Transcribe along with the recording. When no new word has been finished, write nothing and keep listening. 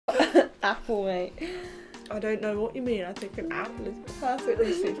Apple, mate. I don't know what you mean. I think an apple is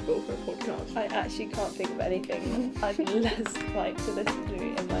perfectly suitable for a podcast. I actually can't think of anything I'd less like to listen to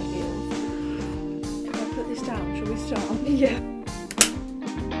in my ears. Can I put this down? Shall we start? Yeah.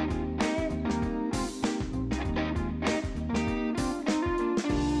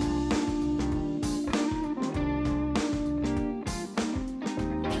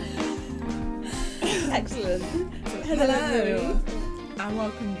 Excellent. Hello. And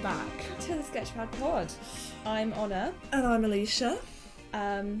welcome back to the SketchPad Pod. I'm Honor. And I'm Alicia.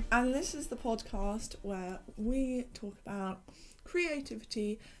 And this is the podcast where we talk about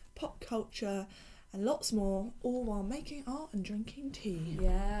creativity, pop culture, and lots more, all while making art and drinking tea.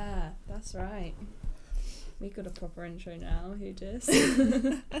 Yeah, that's right. We got a proper intro now. Who does?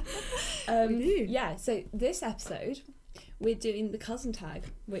 We do. Yeah. So this episode, we're doing the cousin tag,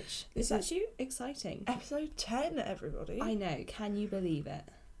 which is actually exciting. Episode 10, everybody. I know. Can you believe it?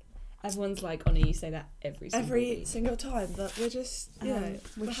 Everyone's like, Honor, you say that every single time, but we're just,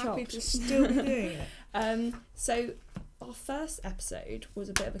 we're happy shocked. to still be doing it. So our first episode was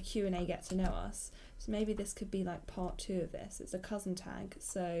a bit of a Q&A, get to know us. So maybe this could be like part 2 of this. It's a cousin tag,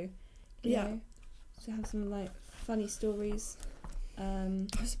 so you know, to have some like funny stories. I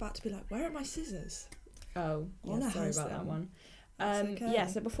was about to be like, where are my scissors? Oh, yeah, sorry about that one. Okay. Yeah,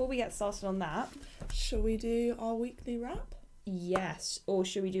 so before we get started on that, shall we do our weekly wrap? Yes, or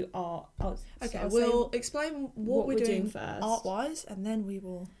should we do art? Okay, we'll explain what we're doing first, art-wise, and then we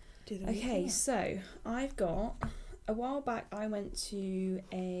will do the Okay, so I've got, a while back I went to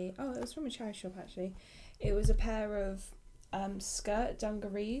it was from a charity shop actually. It was a pair of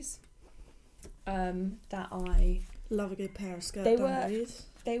dungarees that I... Love a good pair of dungarees.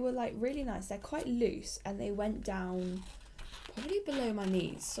 They were like really nice. They're quite loose and they went down probably below my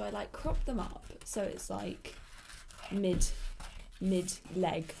knees. So I like cropped them up so it's like mid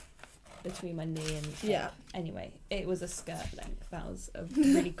leg between my knee and Anyway, it was a skirt length. That was a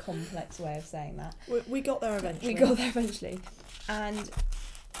really complex way of saying that. We got there eventually. And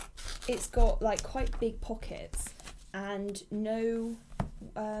it's got like quite big pockets and no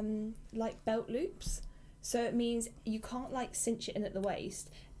like belt loops. So it means you can't like cinch it in at the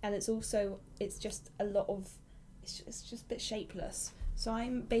waist, and it's just a bit shapeless. So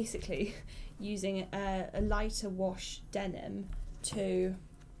I'm basically using a lighter wash denim to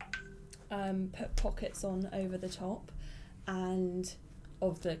put pockets on over the top and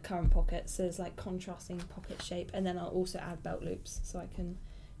of the current pockets. So there's like contrasting pocket shape, and then I'll also add belt loops so I can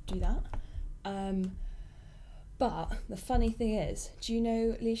do that. But the funny thing is, do you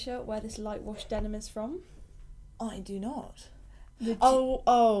know, Alicia, where this light wash denim is from? I do not. No,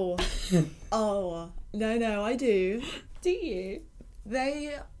 I do. Do you?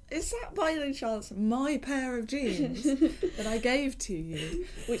 Is that by any chance my pair of jeans that I gave to you,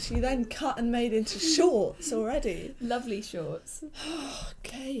 which you then cut and made into shorts already? Lovely shorts.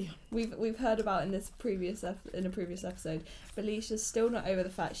 Okay. We've heard about in a previous episode. Felicia's still not over the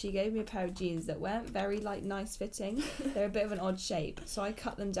fact she gave me a pair of jeans that weren't very like nice fitting. They're a bit of an odd shape, so I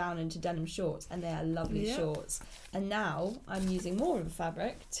cut them down into denim shorts, and they are lovely shorts. And now I'm using more of the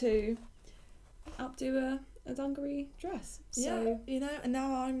fabric to updo a dungaree dress. So and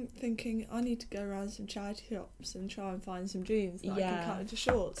now I'm thinking I need to go around some charity shops and try and find some jeans that I can cut into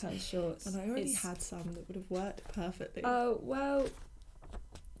shorts. And I already had some that would have worked perfectly. Oh, well,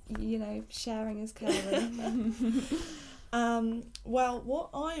 sharing is caring. Well, what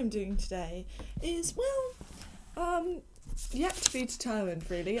I am doing today is, yet to be determined,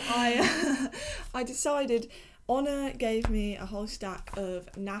 really. I decided... Honor gave me a whole stack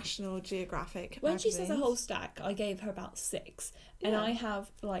of National Geographic When magazines. she says a whole stack, I gave her about 6, and I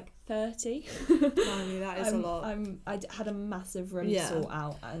have like 30. Blimey, that is a lot. I had a massive room to sort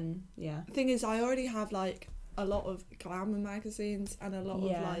out, and The thing is, I already have like a lot of glamour magazines and a lot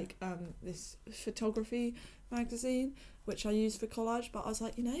of like this photography magazine, which I use for collage. But I was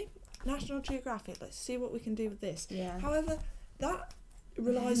like, National Geographic. Let's see what we can do with this. Yeah. However, that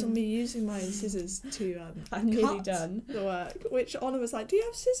relies on me using my scissors to I'm nearly cut done the work, which Honor was like, do you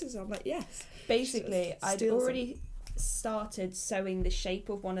have scissors? I'm like, yes. Basically, I'd already started sewing the shape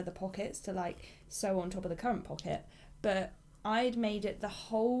of one of the pockets to like sew on top of the current pocket, but I'd made it the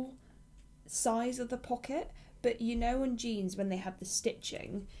whole size of the pocket. But on jeans when they have the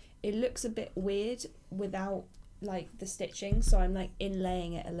stitching, it looks a bit weird without like the stitching, so I'm like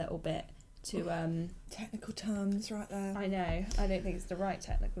inlaying it a little bit to technical terms right there. I know, I don't think it's the right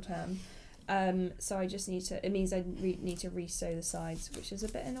technical term. So I just need to, it means I need to re-sew the sides, which is a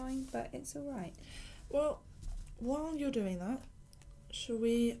bit annoying, but it's alright. Well, while you're doing that, shall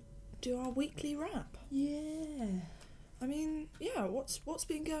we do our weekly wrap? Yeah. I mean, yeah, what's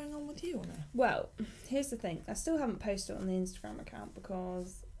been going on with you, Honor? Well, here's the thing. I still haven't posted on the Instagram account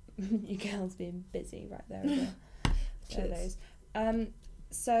because you girls being busy right there as well. Cheers.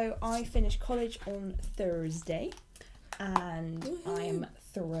 So I finished college on Thursday, and I'm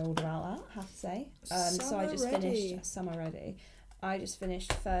thrilled about that, I have to say. So I just finished summer ready. I just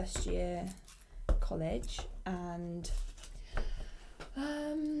finished first year college, and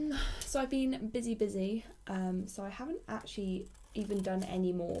so I've been busy. So I haven't actually even done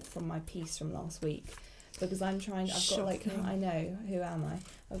any more from my piece from last week, because I've got I know, who am I?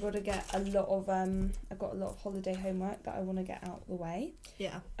 I've got to get I've got a lot of holiday homework that I want to get out of the way.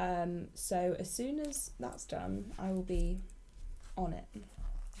 Yeah. So as soon as that's done, I will be on it.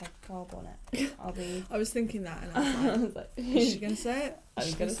 Like carb on it. I'll be. I was thinking that, and I was like, is she gonna say it? I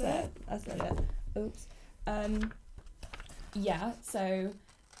was gonna say it. I said it. Oops. Yeah. So,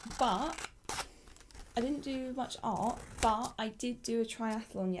 but I didn't do much art, but I did do a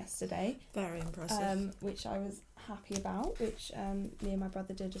triathlon yesterday. Very impressive. Which I was happy about. Which me and my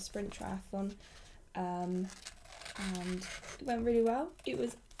brother did a sprint triathlon, and it went really well. It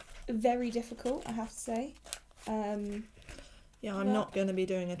was very difficult, I have to say. Yeah, I'm not going to be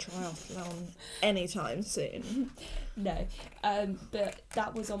doing a triathlon anytime soon. No, but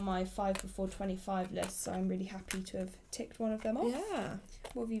that was on my 5 before 25 list, so I'm really happy to have ticked one of them off. Yeah.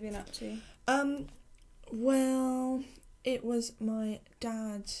 What have you been up to? Well, it was my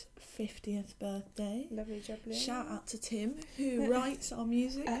dad's 50th birthday. Lovely jubbly. Shout out to Tim, who writes our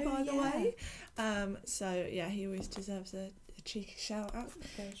music, by the way. So, yeah, he always deserves a cheeky shout out.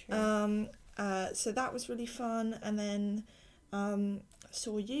 Very true. So that was really fun, and then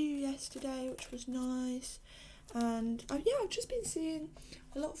saw you yesterday, which was nice, and I've just been seeing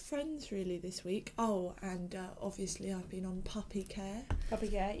a lot of friends really this week. Oh, and obviously I've been on puppy care.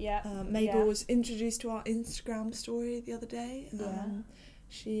 Yeah. Mabel was introduced to our Instagram story the other day. Yeah.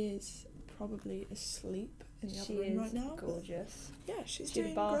 She is probably asleep in the other room right now. Gorgeous. Yeah, she's she doing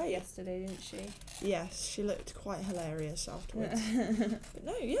did a bath great yesterday, didn't she? Yes, she looked quite hilarious afterwards. But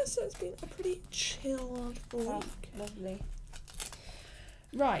no, yes, so it's been a pretty chilled week. Oh, lovely.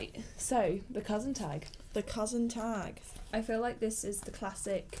 Right, so the cousin tag. The cousin tag. I feel like this is the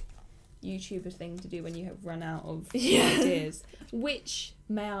classic YouTuber thing to do when you have run out of ideas. Which,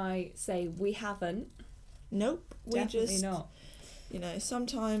 may I say, we haven't. Nope. Definitely not. You know,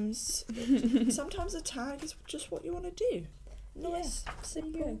 sometimes a tag is just what you want to do. Nice,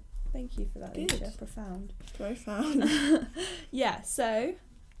 simple. Thank you for that, Alicia. Profound. Profound. Yeah, so,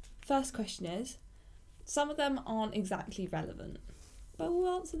 first question is, some of them aren't exactly relevant, but we'll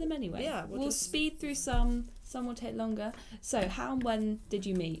answer them anyway. Yeah, we'll speed through some will take longer. So, how and when did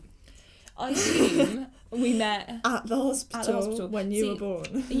you meet? I assume we met at the hospital when you were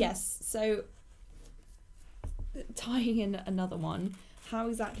born. Yes, so tying in another one, how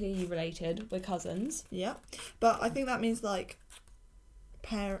exactly are you related? We're cousins. Yeah, but I think that means like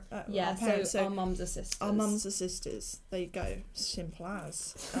our parents, so our mums are sisters. Our mums are sisters. There you go. Simple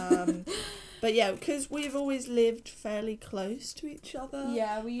as. But yeah, because we've always lived fairly close to each other.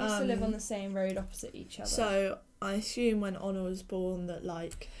 Yeah, we used to live on the same road opposite each other. So I assume when Honor was born that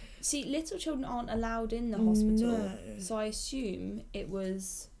like... See, little children aren't allowed in the hospital. No. So I assume it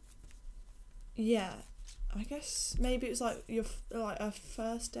was... Yeah. I guess maybe it was like a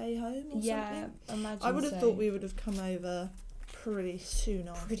first day home or something. Yeah, imagine I would have thought we would have come over pretty soon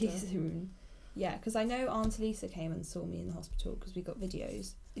after. Pretty soon. Yeah, because I know Aunt Lisa came and saw me in the hospital because we got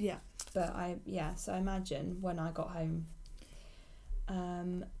videos. Yeah. But so I imagine when I got home.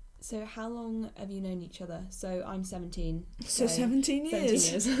 So how long have you known each other? So I'm 17. So 17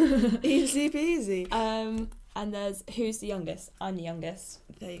 years. 17 years. Easy peasy. And who's the youngest? I'm the youngest.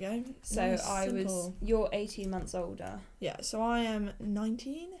 There you go. So nice, you're 18 months older. Yeah, so I am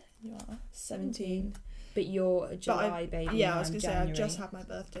 19. You are 17. But you're a July baby. Yeah, I was going to say, January. I've just had my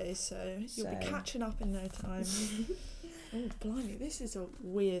birthday, so you'll be catching up in no time. Oh, blimey, this is a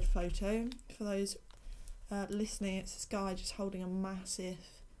weird photo. For those listening, it's this guy just holding a massive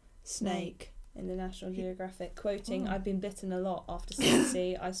snake. In the National Geographic, quoting, I've been bitten a lot after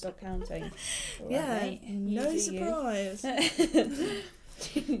 60, I stopped counting. Yeah, no surprise.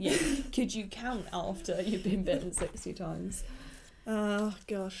 Yeah. Could you count after you've been bitten 60 times? Oh,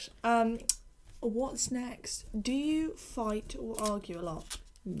 gosh. What's next? Do you fight or argue a lot?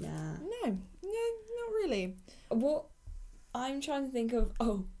 Nah. No, not really. What I'm trying to think of...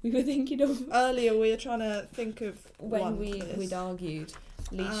 Oh, we were thinking of... Earlier we were trying to think of when we'd argued.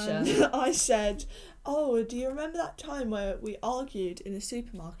 Leisha. And I said, oh, do you remember that time where we argued in the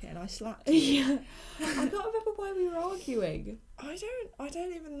supermarket and I slapped you? Yeah. I can't remember why we were arguing. I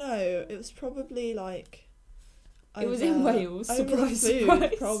don't even know. It was probably like It was in Wales. Surprise, food,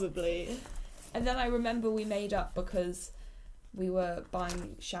 surprise. probably. And then I remember we made up because we were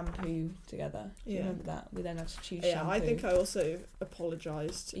buying shampoo together. Do you remember that? We then had to choose shampoo. I think I also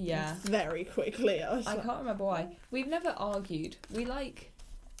apologised. Yeah. Very quickly. I can't remember why. We've never argued. We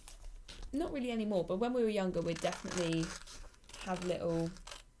not really anymore, but when we were younger, we'd definitely have little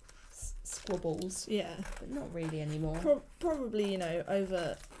squabbles. Yeah. But not really anymore. Probably,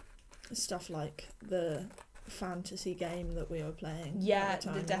 over stuff like the fantasy game that we were playing. Yeah,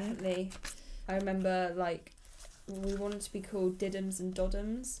 definitely. I remember, we wanted to be called Diddums and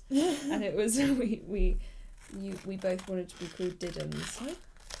Doddums, and it was we both wanted to be called Diddums. I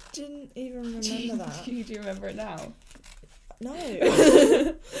didn't even remember that. Do you remember it now? No.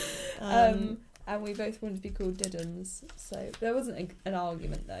 And we both wanted to be called Diddums, so there wasn't an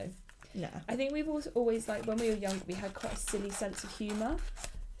argument though. No. I think we've always when we were younger, we had quite a silly sense of humour.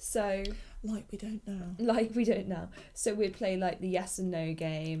 So like we don't now. So we'd play the yes and no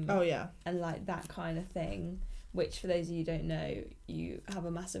game. Oh yeah. And that kind of thing. Which, for those of you who don't know, you have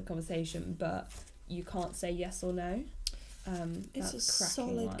a massive conversation, but you can't say yes or no. It's a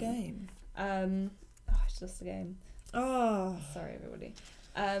solid game. It's just a game. Oh, sorry everybody.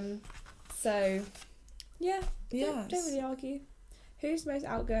 So, yeah, don't really argue. Who's the most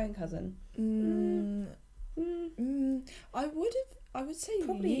outgoing cousin? I would say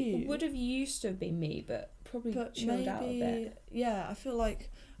probably you. Would have used to have been me, but probably chilled out a bit. Yeah, I feel like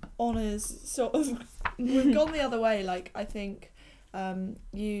Honor's sort of we've gone the other way. I think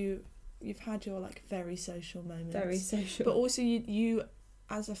you've had your very social moments. Very social. But also you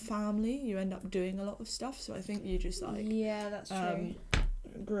as a family, you end up doing a lot of stuff. So I think you just yeah, that's true.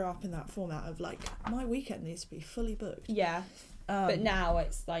 Grew up in that format of my weekend needs to be fully booked. Yeah. But now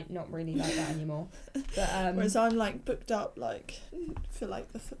it's not really like that anymore. But whereas I'm booked up for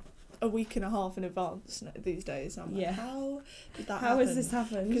a week and a half in advance these days. I'm how did that happen? How has this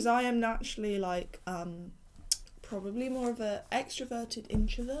happened? Because I am naturally probably more of an extroverted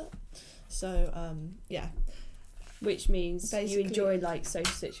introvert. So yeah. Which means basically, you enjoy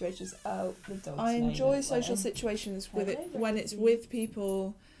social situations. Oh, the dog's I enjoy social situations when it's with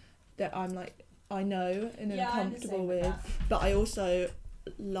people that I'm I know and am comfortable with. But I also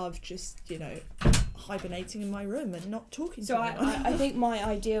love just hibernating in my room and not talking to anyone. I think my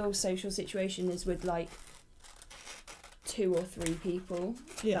ideal social situation is with 2 or 3 people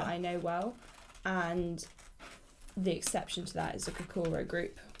that I know well, and the exception to that is a Kokoro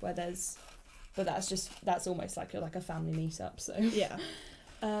group where there's. But that's almost like a family meetup. So yeah.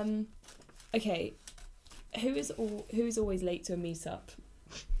 Okay, who is always late to a meetup?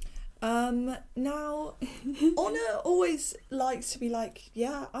 Now, Honor always likes to be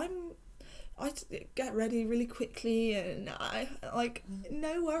I get ready really quickly, and I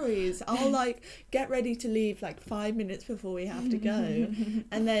no worries. I'll get ready to leave 5 minutes before we have to go,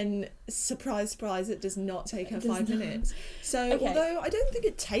 and then surprise, it does not take her 5 minutes. So although I don't think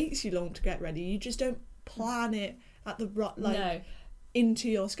it takes you long to get ready, you just don't plan it at the no. into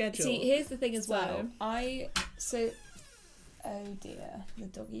your schedule. See, here's the thing as well. Oh dear, the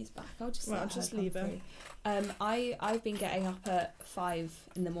doggy's back. I'll just leave her. I've been getting up at 5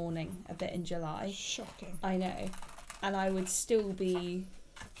 in the morning a bit in July. Shocking. I know, and I would still be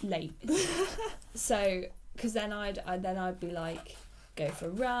late. So, because then I'd be go for a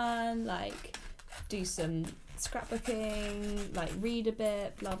run, do some scrapbooking, read a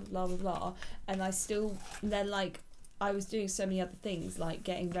bit, blah blah blah blah blah, and I was doing so many other things,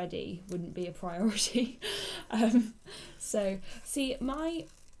 getting ready wouldn't be a priority. So, see, my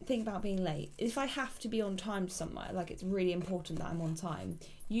thing about being late, if I have to be on time to somewhere, it's really important that I'm on time,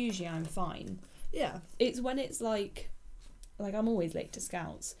 usually I'm fine. Yeah. It's when it's I'm always late to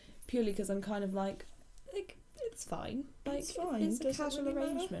Scouts, purely because I'm kind of it's fine. It's fine. It's a casual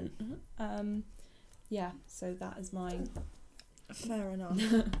arrangement. Yeah, so that is mine. Fair enough.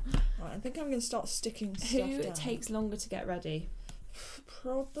 Right, I think I'm going to start sticking stuff down. Who takes longer to get ready?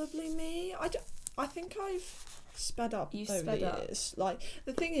 Probably me. I think I've sped up over sped the up. years.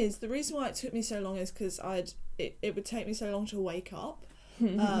 The thing is, the reason why it took me so long is because it would take me so long to wake up.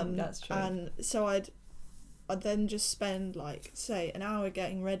 That's true. And so I'd then just spend say an hour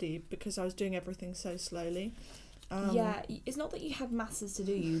getting ready because I was doing everything so slowly. Yeah, it's not that you had masses to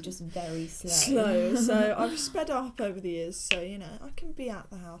do, you were just very slow. So I've sped up over the years, so I can be at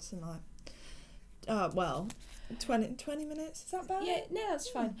the house in 20 minutes. Is that bad? Yeah, no, that's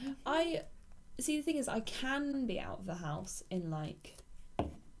fine. I see, the thing is, I can be out of the house in no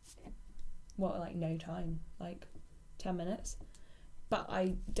time, 10 minutes, but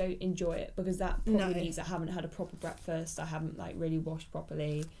I don't enjoy it because that probably means I haven't had a proper breakfast, I haven't really washed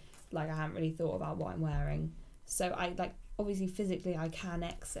properly, I haven't really thought about what I'm wearing. So I like, obviously physically I can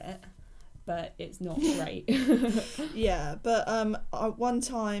exit, but it's not great. Yeah, but one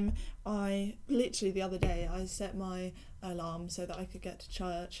time I literally the other day I set my alarm so that I could get to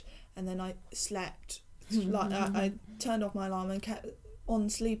church, and then I slept like I turned off my alarm and kept on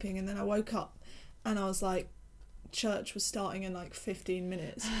sleeping, and then I woke up and I was like, church was starting in like 15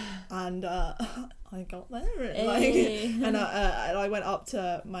 minutes, and I got there at, like, and I went up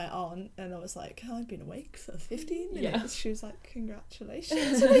to my aunt and I was like, I've been awake for 15 minutes. Yeah. She was like,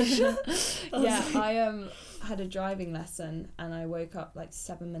 congratulations, Alicia. I had a driving lesson and I woke up like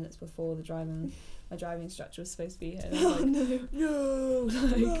 7 minutes before my driving instructor was supposed to be here. And I was like, no,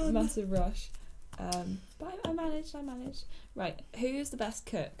 like massive rush. But I managed. Right, who's the best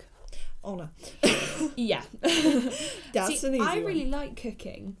cook? Honor. Yeah. That's an easy I one. really like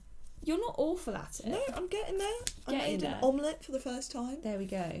cooking. You're not awful at it. No, I'm getting there. I made an omelette for the first time. There we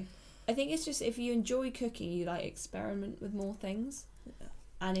go. I think it's just if you enjoy cooking, you like experiment with more things. Yeah.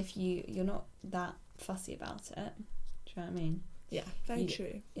 And if you're not that fussy about it, do you know what I mean? Yeah, very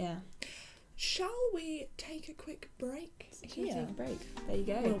true. Yeah. Shall we take a quick break? Shall we take a break? There you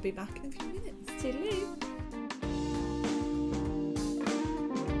go. We'll be back in a few minutes. Toodaloo.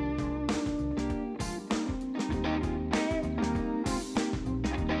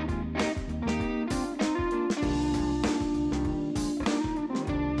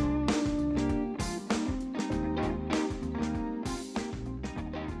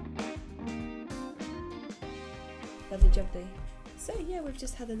 Lovely. So yeah, we've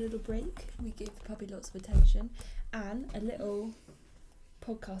just had a little break. We give the puppy lots of attention and a little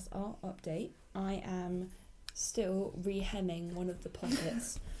podcast art update. I am still re-hemming one of the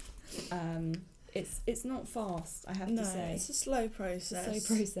pockets. It's not fast, I have to say. It's a slow process.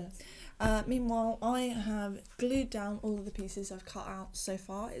 Meanwhile, I have glued down all of the pieces I've cut out so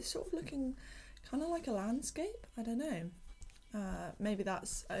far. It's sort of looking kind of like a landscape. I don't know. Maybe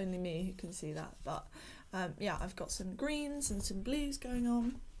that's only me who can see that, but yeah, I've got some greens and some blues going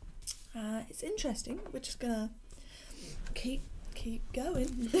on. It's interesting. We're just gonna keep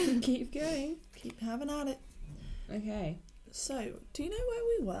going. Keep going. Keep having at it. Okay. So, do you know where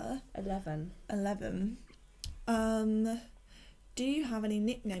we were? 11. Do you have any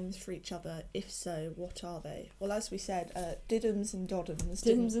nicknames for each other? If so, what are they? Well, as we said, Diddums and Doddums.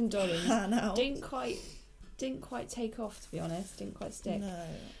 Diddums and Doddums. Didn't quite take off, to be honest. Didn't quite stick. No.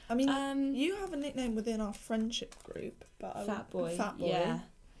 I mean, you have a nickname within our friendship group, but Fat Boy.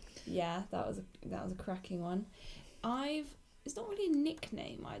 Yeah, that was a cracking one. It's not really a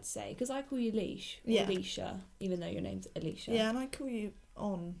nickname, I'd say, because I call you Leash or Alicia, even though your name's Alicia. Yeah, and I call you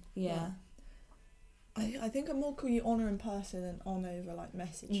On. Yeah. I think I more call you Honor in person than On over like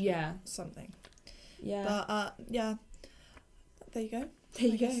message. Yeah. Something. Yeah. But yeah. There you go. There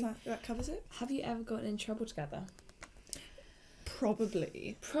you go. That covers it. Have you ever gotten in trouble together?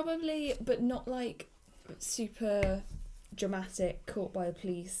 Probably, but not like super dramatic, caught by the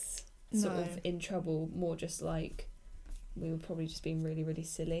police, sort of in trouble. More just like we were probably just being really, really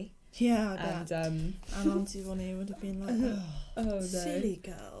silly. Yeah, and Auntie Bonnie would have been like, oh no, silly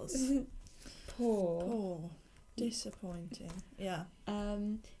girls, poor, disappointing. Yeah.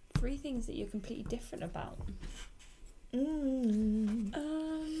 3 things that you're completely different about.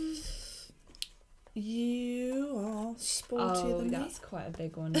 You are sportier than me. That's quite a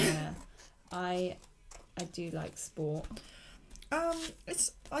big one. Yeah. I do like sport. I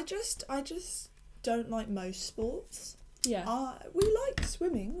just don't like most sports. Yeah. We like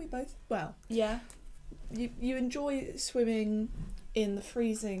swimming. We both Yeah. You enjoy swimming in the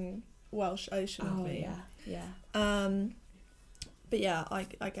freezing Welsh Ocean with me. Yeah. But yeah,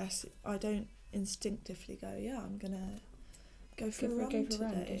 I guess I don't instinctively go, I'm gonna go for a run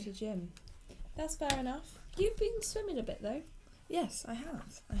today. Go to the gym. That's fair enough. You've been swimming a bit though. Yes, I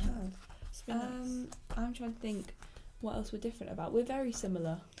have. It's been nice. I'm trying to think what else we're different about. We're very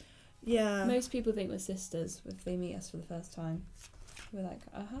similar. Yeah. Most people think we're sisters if they meet us for the first time. We're like,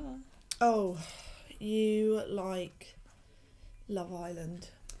 aha. Oh, you like Love Island.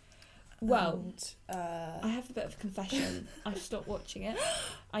 Well, I have a bit of a confession. I've stopped watching it.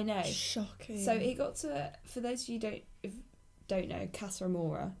 I know. Shocking. So it got to, for those of you who don't know, Casa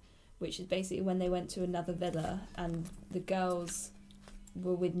Amora, which is basically when they went to another villa and the girls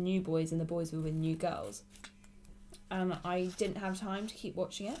were with new boys and the boys were with new girls. And I didn't have time to keep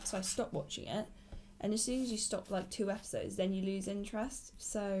watching it, so I stopped watching it. And as soon as you stop like 2 episodes, then you lose interest.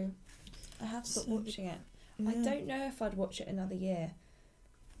 So I have stopped watching it. Yeah. I don't know if I'd watch it another year.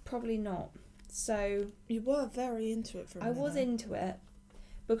 Probably not. So you were very into it for a minute. I was into it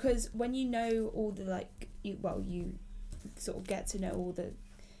because when you know all the you sort of get to know all the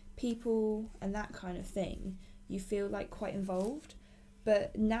people and that kind of thing, you feel like quite involved.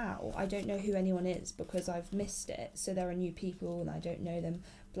 But now I don't know who anyone is because I've missed it. So there are new people and I don't know them,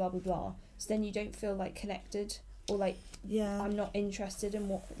 blah, blah, blah. So then you don't feel like connected or like I'm not interested in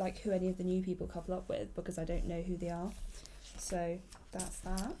what like who any of the new people couple up with because I don't know who they are. So that's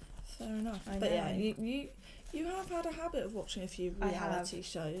that. Fair enough. I But know. yeah, you have had a habit of watching a few reality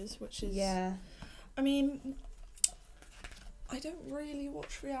shows, which is... Yeah. I mean, I don't really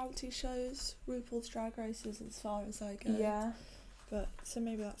watch reality shows. RuPaul's Drag Race is as far as I go. Yeah. But so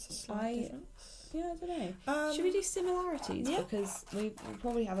maybe that's a slight difference. Yeah, I don't know. Should we do similarities? Yeah. Because we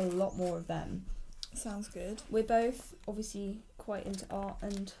probably have a lot more of them. Sounds good. We're both obviously quite into art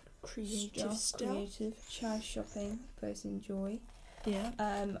and Creative stuff. creative, chair shopping, both enjoy. Yeah.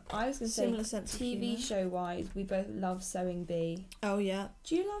 I was going to say, Similar sense of TV humour. show wise, we both love Sewing Bee. Oh yeah.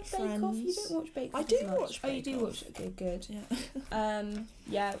 Do you love Bake Off? You Friends. don't watch Bake Off? I do as much. watch Oh, you Bake do Off. watch it. Okay, good. Yeah.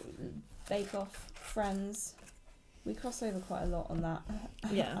 Yeah, Bake Off, Friends. We cross over quite a lot on that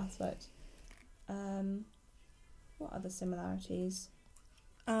aspect. What other similarities?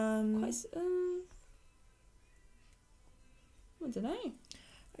 I don't know.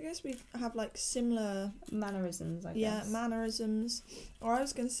 I guess we have like similar Mannerisms, I guess. Yeah, mannerisms. Or I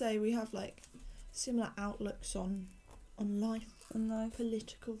was going to say we have like similar outlooks on life,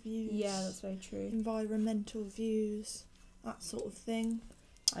 political views. Yeah, that's very true. Environmental views, that sort of thing.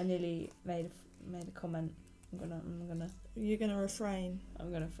 I nearly made a comment. You're gonna refrain.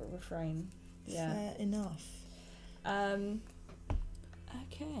 I'm gonna refrain. Yeah. Fair enough.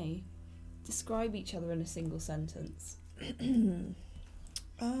 Okay. Describe each other in a single sentence. Ooh.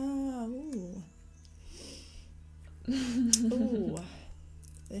 Ooh.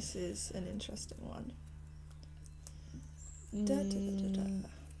 This is an interesting one.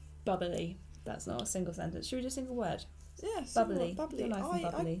 Bubbly. That's not a single sentence. Should we do a single word? Yeah, bubbly. Bubbly. Nice and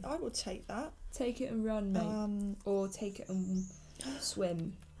bubbly. I will take that. Take it and run, mate. Or take it and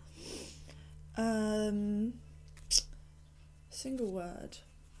swim. Single word.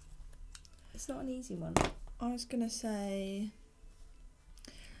 It's not an easy one. I was gonna say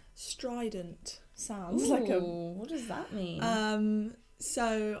strident. Sounds like a... What does that mean?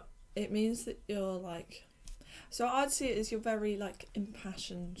 So it means that you're like... So I'd see it as you're very like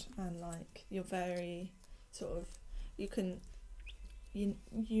impassioned and like you're very sort of... You can... You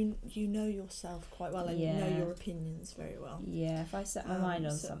know yourself quite well and you know your opinions very well. Yeah, if I set my mind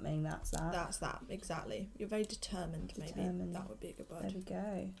on something, that's that. That's that, exactly. You're very determined, maybe. That would be a good word. There we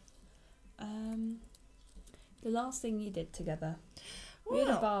go. The last thing you did together. We had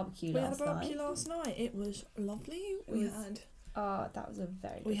a barbecue last night. It was lovely. That was a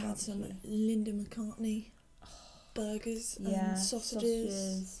very good We had some Linda McCartney burgers and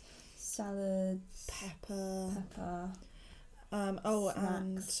sausages, salads, pepper. Snacks,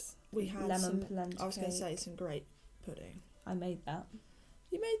 and we had lemon polenta. I was going to say some great pudding. I made that.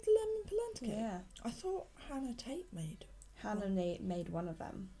 You made the lemon polenta cake? Yeah. I thought Hannah Tate made. Hannah made one of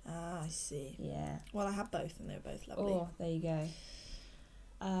them. Ah, I see. Yeah. Well, I had both and they were both lovely. Oh, there you go.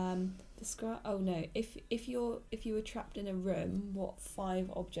 Describe. Oh no! If you were trapped in a room, what 5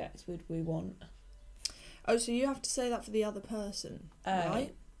 objects would we want? Oh, so you have to say that for the other person,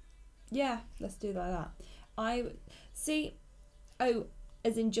 right? Yeah, let's do it like that. I see. Oh,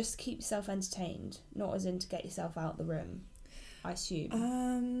 as in just keep yourself entertained, not as in to get yourself out of the room, I assume.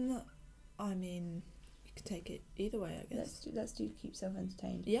 I mean, you could take it either way, I guess. Let's do keep yourself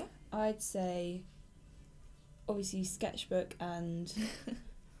entertained. Yeah. I'd say, obviously, sketchbook and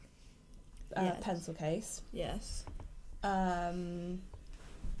pencil case. Yes. So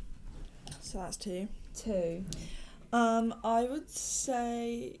that's 2. 2. I would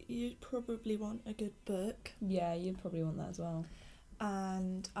say you'd probably want a good book. Yeah, you'd probably want that as well.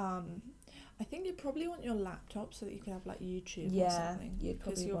 And I think you'd probably want your laptop so that you could have like YouTube or something. You'd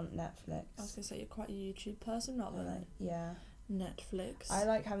probably want Netflix. I was going to say you're quite a YouTube person rather than Netflix. I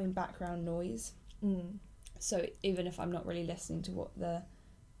like having background noise. So even if I'm not really listening to what the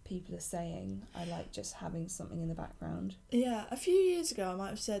people are saying, I like just having something in the background. Yeah, a few years ago I might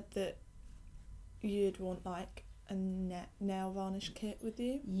have said that you'd want like a nail varnish kit with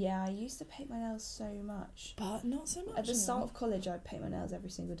you. Yeah, I used to paint my nails so much. But not so much. At the start of college, I'd paint my nails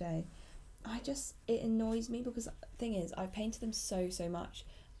every single day. It annoys me because the thing is, I painted them so much.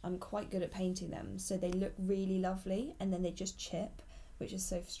 I'm quite good at painting them, so they look really lovely, and then they just chip, which is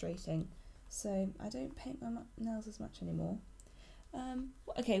so frustrating. So I don't paint my nails as much anymore.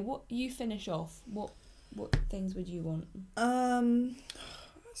 Okay, what you finish off? What things would you want?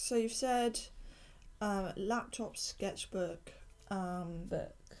 So you've said laptop, sketchbook,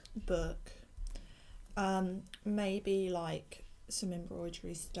 book. Maybe like some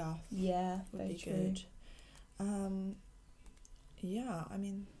embroidery stuff. Yeah, would very be true. good. Yeah, I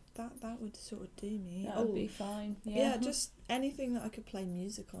mean that would sort of do me. That would be fine. Yeah, just anything that I could play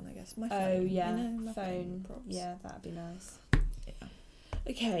music on, I guess. My phone. Oh yeah, my phone props. Yeah, that'd be nice. Yeah.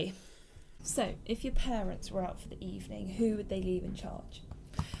 Okay, so if your parents were out for the evening, who would they leave in charge?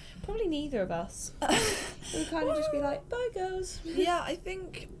 Probably neither of us. We'd kind of just be like, bye girls. Yeah, I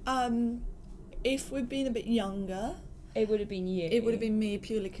think if we'd been a bit younger, it would have been you. It would have been me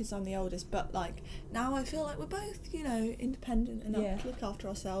purely because I'm the oldest. But like now, I feel like we're both, independent enough to look after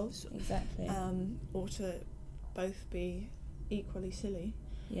ourselves. Exactly. Or to both be equally silly.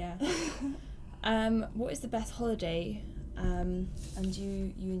 Yeah. What is the best holiday? And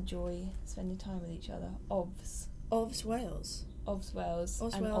you enjoy spending time with each other? Ovs Wales. Ovs Wales.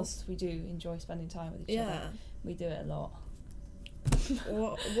 And Ovs we do enjoy spending time with each other. We do it a lot.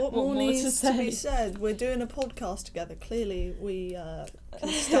 What more needs to be said? We're doing a podcast together. Clearly, we can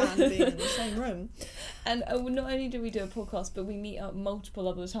stand being in the same room. And not only do we do a podcast, but we meet up multiple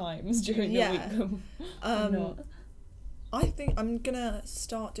other times during the week. I think I'm gonna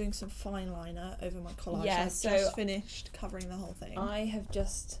start doing some fine liner over my collage. Yeah, I've just finished covering the whole thing. I have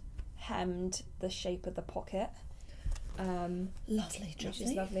just hemmed the shape of the pocket. Lovely, which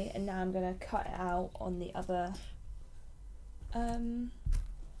is lovely. And now I'm gonna cut it out on the other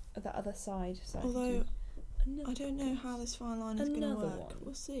side. So although I don't know how this fine line is going to work. One.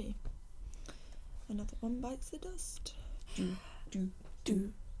 We'll see. Another one bites the dust. Do.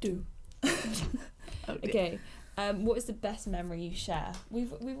 Okay. What is the best memory you share?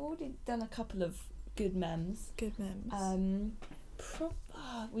 We've already done a couple of good memes. Good memes.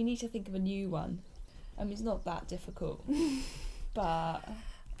 We need to think of a new one. I mean, it's not that difficult, but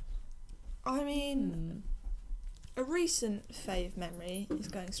I mean. A recent fave memory is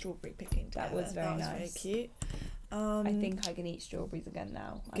going strawberry picking together. That was very nice. Very cute. I think I can eat strawberries again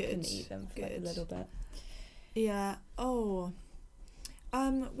now. Good, I couldn't eat them for like a little bit. Yeah. Oh.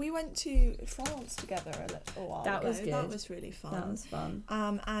 We went to France together a little while ago. That was good. That was really fun. That was fun.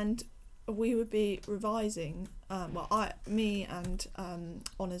 And we would be revising. Me and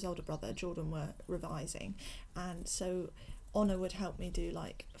Honor's older brother Jordan were revising, and so Honor would help me do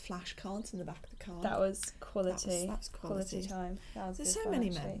like flashcards in the back of the card. That was quality. That's quality time. That was There's good so fun, many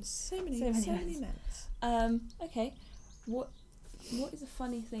actually. memes. So many memes. Okay. What is the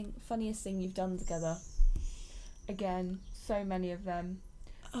funniest thing you've done together? Again, so many of them.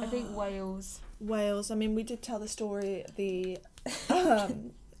 I think Wales. I mean, we did tell the story of the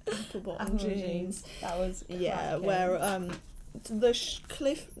apple bottom jeans. That was cracking. Where the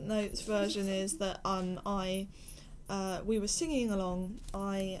Cliff Notes version is that we were singing along.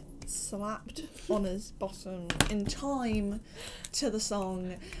 I slapped Honor's bottom in time to the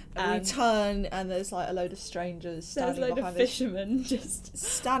song. And we turn and there's like a load of strangers standing behind this fishermen just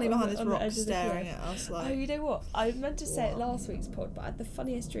standing behind this rock staring at us. Like, oh, you know what? I meant to say it last week's pod, but I had the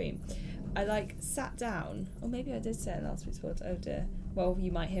funniest dream. I like sat down, or maybe I did say it in last week's pod. Oh dear. Well,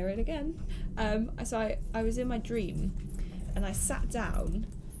 you might hear it again. So I was in my dream, and I sat down,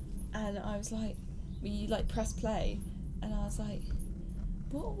 and I was like, you like press play, and I was like,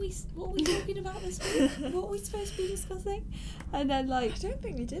 what are we talking about this week? What are we supposed to be discussing? And then like, I don't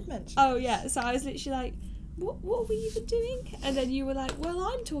think we did mention. Oh yeah, so I was literally like, what are we even doing? And then you were like, well,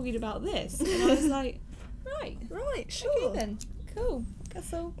 I'm talking about this, and I was like, right, sure, okay then, cool.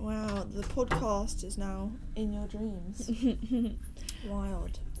 That's all. Wow, the podcast is now in your dreams.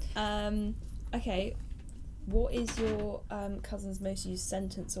 Wild. Okay, what is your cousin's most used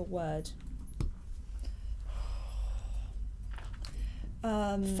sentence or word?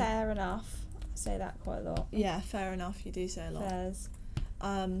 Fair enough. I say that quite a lot. Yeah, fair enough. You do say a lot. Fairs.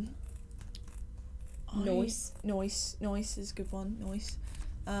 Noise is a good one. Noise.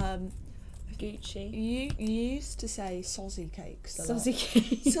 Gucci. You used to say sozzy cakes a lot.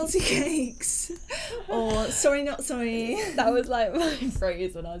 Sozzy cakes. Or sorry not sorry. That was like my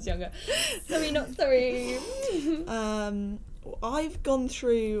phrase when I was younger. Sorry not sorry. I've gone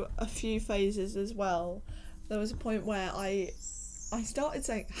through a few phases as well. There was a point where I started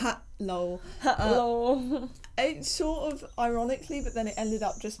saying ha lol. It sort of ironically, but then it ended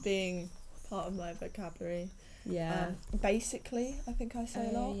up just being part of my vocabulary. Yeah. Basically, I think I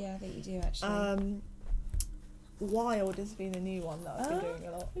say a lot. Yeah, I think you do actually. Wild has been a new one that I've been doing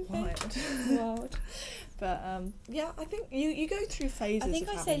a lot. Okay. Wild. But yeah, I think you go through phases. I think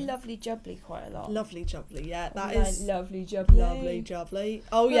I say lovely jubbly quite a lot. Lovely jubbly, yeah, that like is lovely jubbly. Lovely jubbly.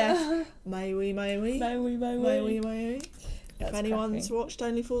 Oh yes, may we. If anyone's watched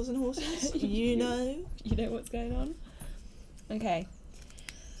Only Fools and Horses, you know what's going on. Okay.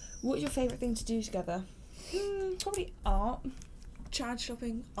 What's your favourite thing to do together? Probably art. Charity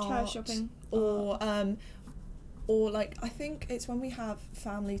shopping, art, or Or like, I think it's when we have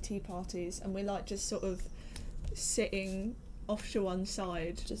family tea parties and we're like just sort of sitting off to one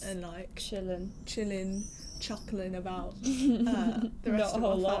side just and like chilling, chuckling about the rest of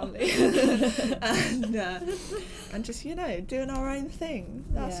our family and just, you know, doing our own thing.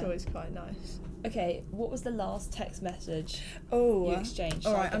 That's always quite nice. Okay, what was the last text message you exchanged?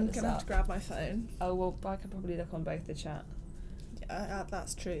 Alright, I'm gonna have to grab my phone. Oh, well, I can probably look on both the chat.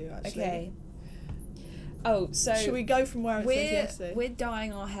 That's true, actually. Okay. Oh, so should we go from where it says yesterday? We're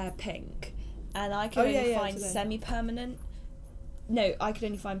dyeing our hair pink, and I can only find semi-permanent. No, I could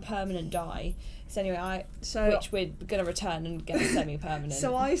only find permanent dye. So anyway, which we're gonna return and get semi-permanent.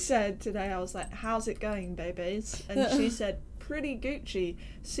 So I said today, I was like, "How's it going, babies?" And she said, "Pretty Gucci.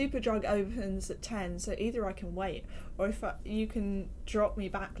 Superdrug opens at 10, so either I can wait, or if you can drop me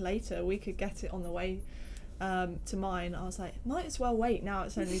back later, we could get it on the way to mine." I was like, might as well wait now,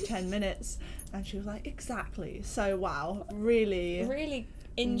 it's only 10 minutes. And she was like, exactly. So wow, really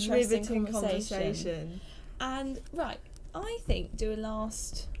interesting conversation. And right, I think do a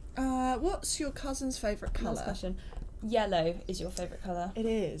last what's your cousin's favourite colour? Last question. Yellow is your favourite colour. It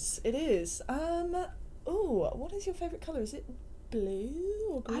is what is your favourite colour? Is it blue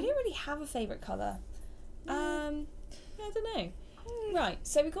or green? I don't really have a favourite colour. I don't know. Right,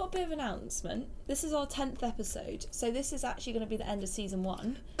 so we've got a bit of an announcement. This is our 10th episode, so this is actually going to be the end of season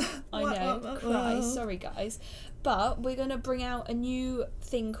 1. I know, Christ, sorry guys. But we're going to bring out a new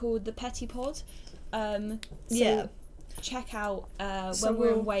thing called the Petty Pod. Check out when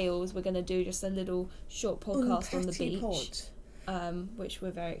we're in Wales, we're going to do just a little short podcast on the beach. Which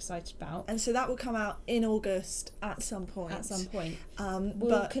we're very excited about. And so that will come out in August at some point.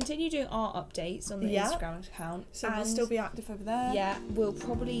 We'll continue doing our updates on the Instagram account. So we'll still be active over there. Yeah, we'll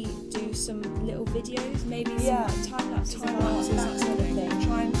probably do some little videos, maybe some time-lapses, that kind of thing.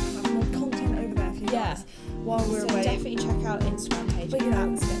 Try and have more content over there for you guys while we're away. So definitely check out Instagram page. But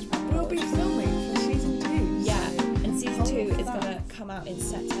SketchPad. We'll be filming for season 2. Yeah, and season 2 is going to come out in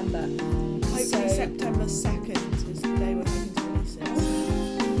September. Hopefully September 2nd is the day we're hoping to release it.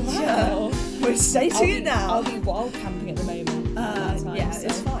 Wow. We're stating it now. I'll be wild camping at the moment.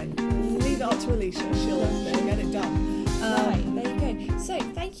 It's fine. Leave it up to Alicia. She'll get it done. Right, there you go. So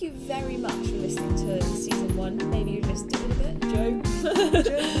thank you very much for listening to season 1. Maybe you just did a bit, joke.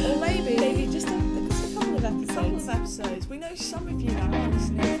 Or maybe just a couple of episodes. We know some of you now are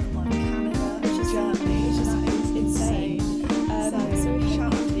listening from like Canada, Germany, which is insane. So we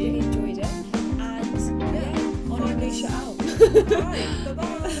shout out to you. Really enjoyed it. And on Alicia out. Alright,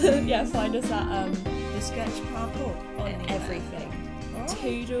 bye-bye. Find us at the SketchPad Pod on everything. Right.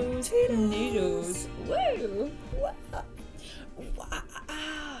 Toodles, noodles. Woo! Wow.